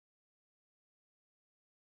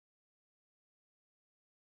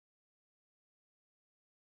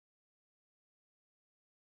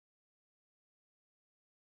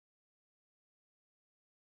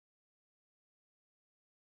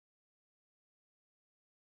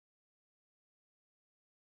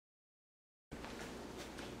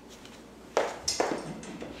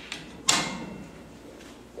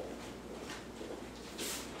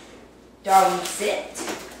Darwin, sit.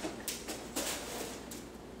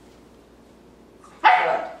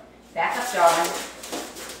 Good. Back up, Darwin.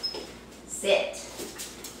 Sit.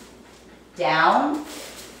 Down.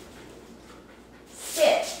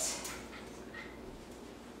 Sit.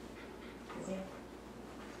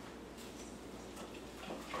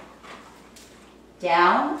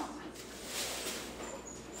 Down.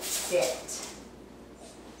 Sit.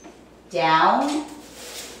 Down.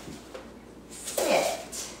 Sit.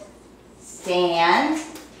 Stand.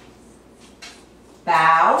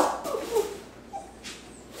 Bow.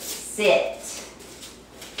 Sit.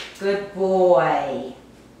 Good boy.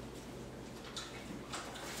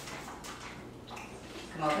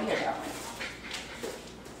 Come over here, Darwin.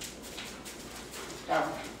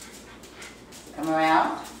 Darwin. Come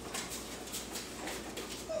around.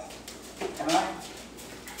 Come around.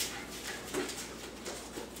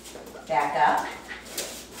 Back up.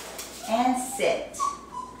 And sit.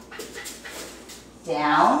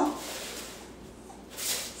 Down.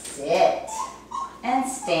 Sit. And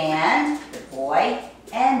stand. Good boy.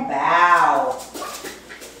 And bow.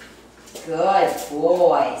 Good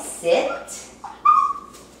boy. Sit.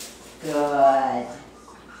 Good.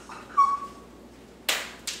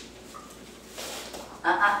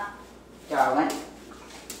 Darwin.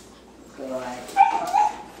 Good.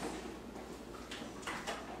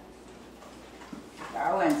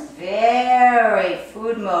 Darwin's very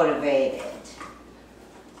food motivated.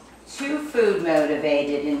 Too food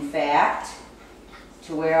motivated, in fact,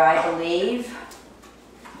 to where I believe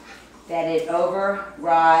that it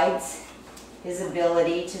overrides his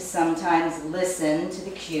ability to sometimes listen to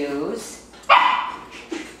the cues.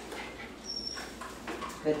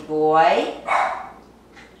 Good boy.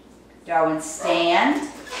 Darwin, stand.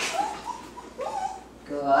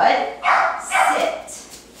 Good. Sit.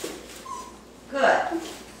 Good.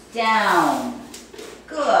 Down.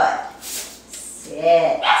 Good.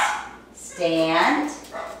 Sit. Stand.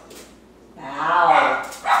 Bow.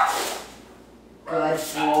 Good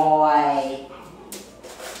boy.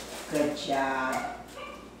 Good job.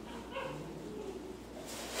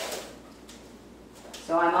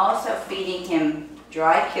 So I'm also feeding him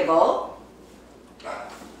dry kibble,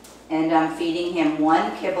 and I'm feeding him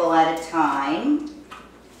one kibble at a time.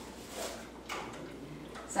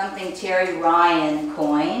 Something Terry Ryan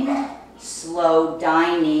coined, slow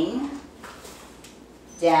dining.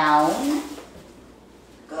 Down.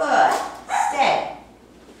 Good. Stay.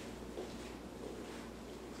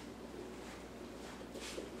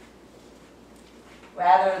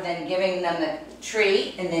 Rather than giving them a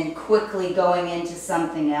treat and then quickly going into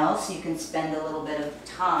something else, you can spend a little bit of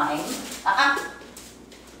time.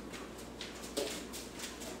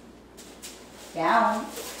 Down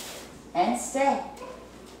and stay.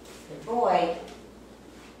 Good boy.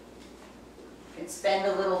 You can spend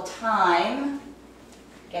a little time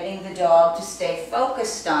getting the dog to stay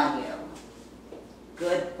focused on you.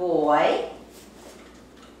 Good boy.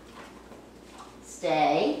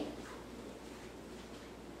 Stay.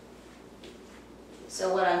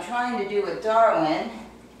 So what I'm trying to do with Darwin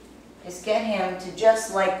is get him to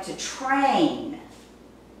just like to train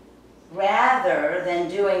rather than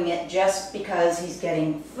doing it just because he's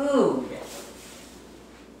getting food.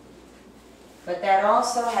 But that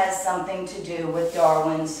also has something to do with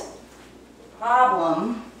Darwin's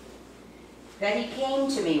problem that he came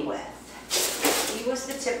to me with. He was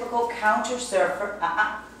the typical counter surfer,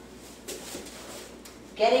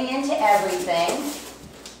 getting into everything,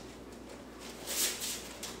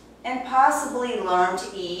 and possibly learn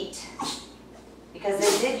to eat, because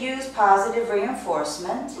they did use positive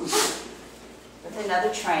reinforcement with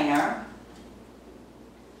another trainer,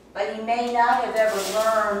 but he may not have ever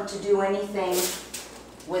learned to do anything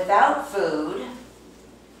without food.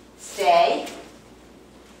 Stay.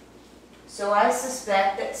 So I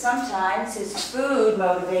suspect that sometimes his food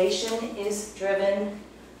motivation is driven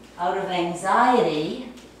out of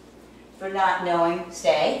anxiety for not knowing,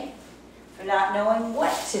 stay, for not knowing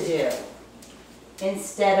what to do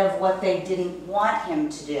instead of what they didn't want him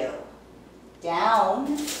to do.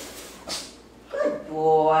 Down. Good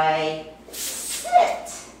boy.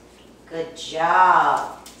 Sit. Good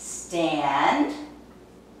job. Stand.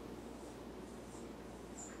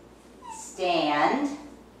 Stand.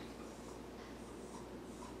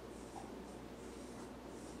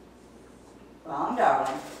 Wrong,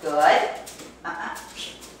 Darwin. Good.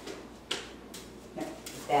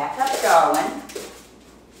 Back up, Darwin.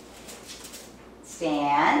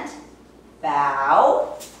 Stand.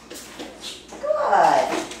 Bow. Good.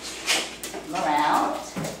 Come around.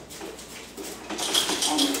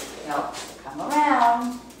 And no, come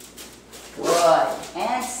around. Good.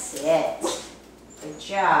 And sit. Good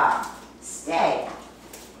job.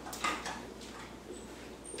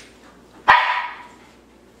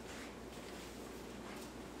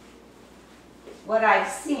 what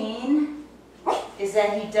I've seen is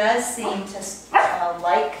that he does seem to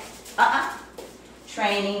like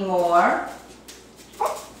training more.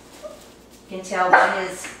 You can tell by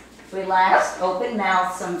his relaxed, open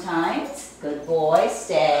mouth sometimes. Good boy,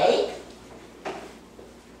 stay.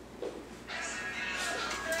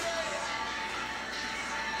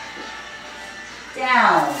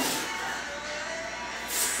 Down.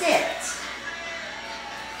 Sit.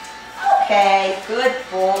 Okay, good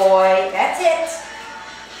boy. That's it.